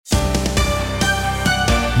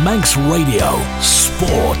Manx Radio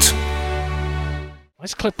Sport.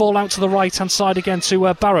 Nice clip ball out to the right-hand side again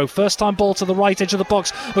to Barrow. First time ball to the right edge of the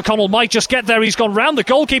box. McConnell might just get there. He's gone round the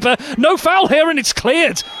goalkeeper. No foul here and it's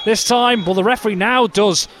cleared this time. Well, the referee now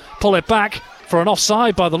does pull it back for an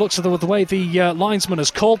offside by the looks of the way the linesman has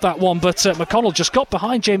called that one. But McConnell just got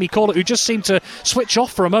behind Jamie Corlett, who just seemed to switch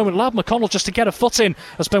off for a moment. Allowed McConnell just to get a foot in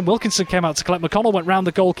as Ben Wilkinson came out to collect. McConnell went round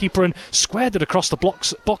the goalkeeper and squared it across the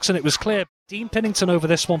box and it was clear. Dean Pennington over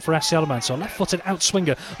this one for FC Alamance. So a left-footed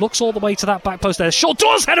outswinger. Looks all the way to that back post there. Shaw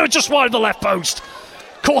does header just wide of the left post.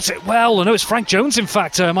 Caught it well. I know it's Frank Jones, in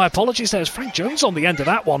fact. My apologies there. It's Frank Jones on the end of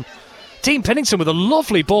that one. Dean Pennington with a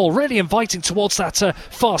lovely ball, really inviting towards that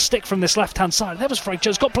far stick from this left-hand side. There was Frank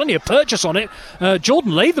Jones, got plenty of purchase on it.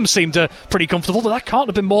 Jordan Latham seemed pretty comfortable, but that can't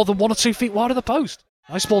have been more than 1 or 2 feet wide of the post.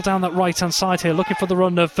 Nice ball down that right-hand side here, looking for the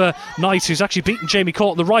run of Knight, who's actually beaten Jamie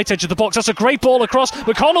Court on the right edge of the box. That's a great ball across.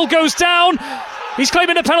 McConnell goes down. He's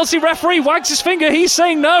claiming a penalty. Referee wags his finger. He's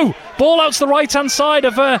saying no. Ball out to the right-hand side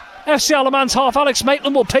of FC Alamance half. Alex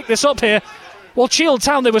Maitland will pick this up here. Well, Cheadle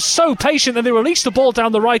Town, they were so patient that they released the ball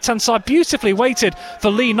down the right-hand side, beautifully waited for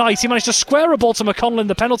Lee Knight. He managed to square a ball to McConnell in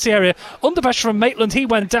the penalty area. Under pressure from Maitland, he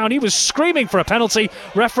went down. He was screaming for a penalty.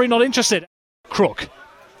 Referee not interested. Crook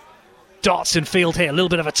darts in field here. A little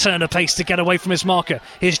bit of a turn of pace to get away from his marker.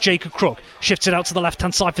 Here's Jacob Crook. Shifts it out to the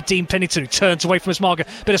left-hand side for Dean Pennington, who turns away from his marker.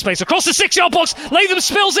 Bit of space across the 6-yard box. Latham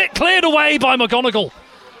spills it. Cleared away by McGonigal.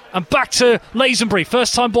 And back to Lazenbury.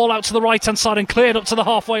 First time ball out to the right-hand side and cleared up to the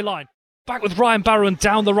halfway line. Back with Ryan Barrow and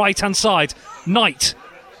down the right-hand side. Knight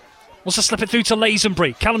wants to slip it through to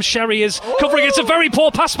Lazenbury. Callum Sherry is covering it. It's a very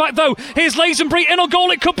poor pass back though. Here's Lazenbury in on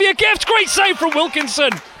goal. It could be a gift. Great save from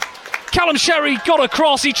Wilkinson. Callum Sherry got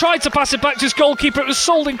across. He tried to pass it back to his goalkeeper. It was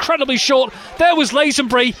sold incredibly short. There was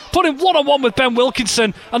Lazenbury putting one-on-one with Ben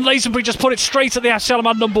Wilkinson, and Lazenbury just put it straight at the FC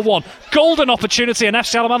Alaman number 1. Golden opportunity, and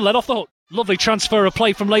FC Alaman led off the hook. Lovely transfer of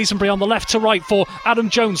play from Lazenbury on the left to right for Adam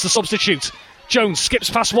Jones, the substitute. Jones skips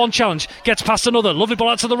past one challenge, gets past another. Lovely ball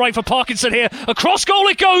out to the right for Parkinson here. Across goal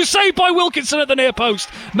it goes, saved by Wilkinson at the near post.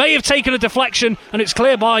 May have taken a deflection, and it's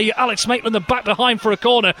clear by Alex Maitland, the back behind for a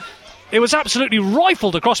corner. It was absolutely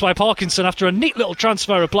rifled across by Parkinson after a neat little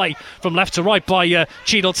transfer of play from left to right by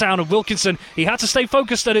Cheadle Town, and Wilkinson, he had to stay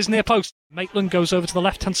focused at his near post. Maitland goes over to the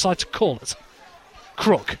left-hand side to call it.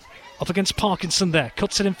 Crook up against Parkinson there,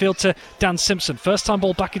 cuts it in field to Dan Simpson. First time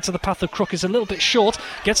ball back into the path of Crook is a little bit short,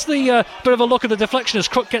 gets the bit of a look at the deflection as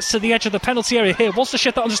Crook gets to the edge of the penalty area here, wants to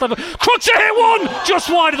shift that on just level. Crook to hit one, just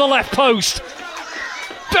wide of the left post.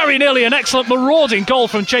 Very nearly an excellent marauding goal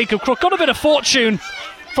from Jacob Crook. Got a bit of fortune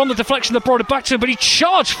from the deflection that brought it back to him, but he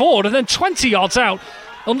charged forward and then 20 yards out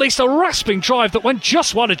unleashed a rasping drive that went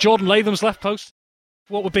just wide of Jordan Latham's left post.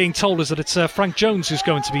 What we're being told is that it's Frank Jones who's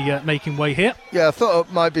going to be making way here. Yeah, I thought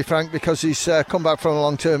it might be Frank because he's come back from a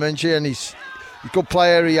long-term injury and he's a good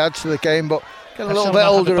player. He adds to the game, but getting a little bit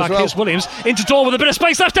older as well. Here's Williams into door with a bit of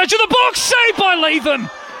space left edge of the box, saved by Latham.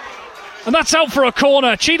 And that's out for a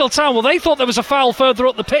corner. Cheadle Town, well, they thought there was a foul further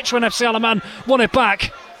up the pitch when FC Alaman won it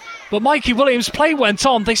back. But Mikey Williams' play went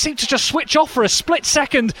on. They seemed to just switch off for a split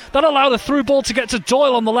second. That allowed the through ball to get to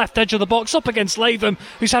Doyle on the left edge of the box, up against Latham,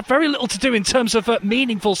 who's had very little to do in terms of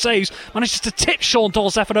meaningful saves. Manages to tip Sean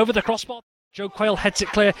Doyle's effort over the crossbar. Joe Quayle heads it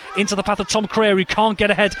clear into the path of Tom Creer, who can't get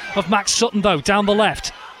ahead of Max Sutton, though, down the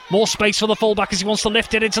left. More space for the fullback as he wants to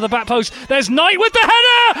lift it into the back post. There's Knight with the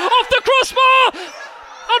header off the crossbar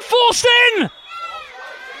and forced in.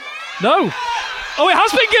 No. Oh, it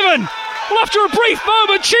has been given. Well, after a brief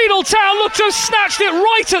moment, Cheadle Town looked to have snatched it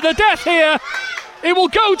right at the death here. It will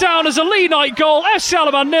go down as a Lee Knight goal. FC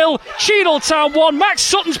Alaman 0, Cheadle Town 1. Max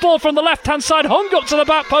Sutton's ball from the left-hand side hung up to the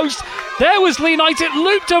back post. There was Lee Knight. It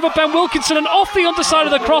looped over Ben Wilkinson and off the underside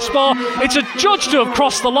of the crossbar. It's adjudged to have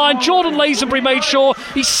crossed the line. Jordan Lazenbury made sure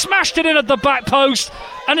he smashed it in at the back post.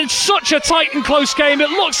 And in such a tight and close game,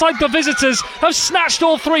 it looks like the visitors have snatched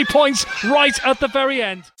all 3 points right at the very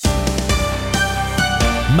end.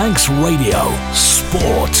 Manx Radio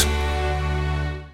Sport.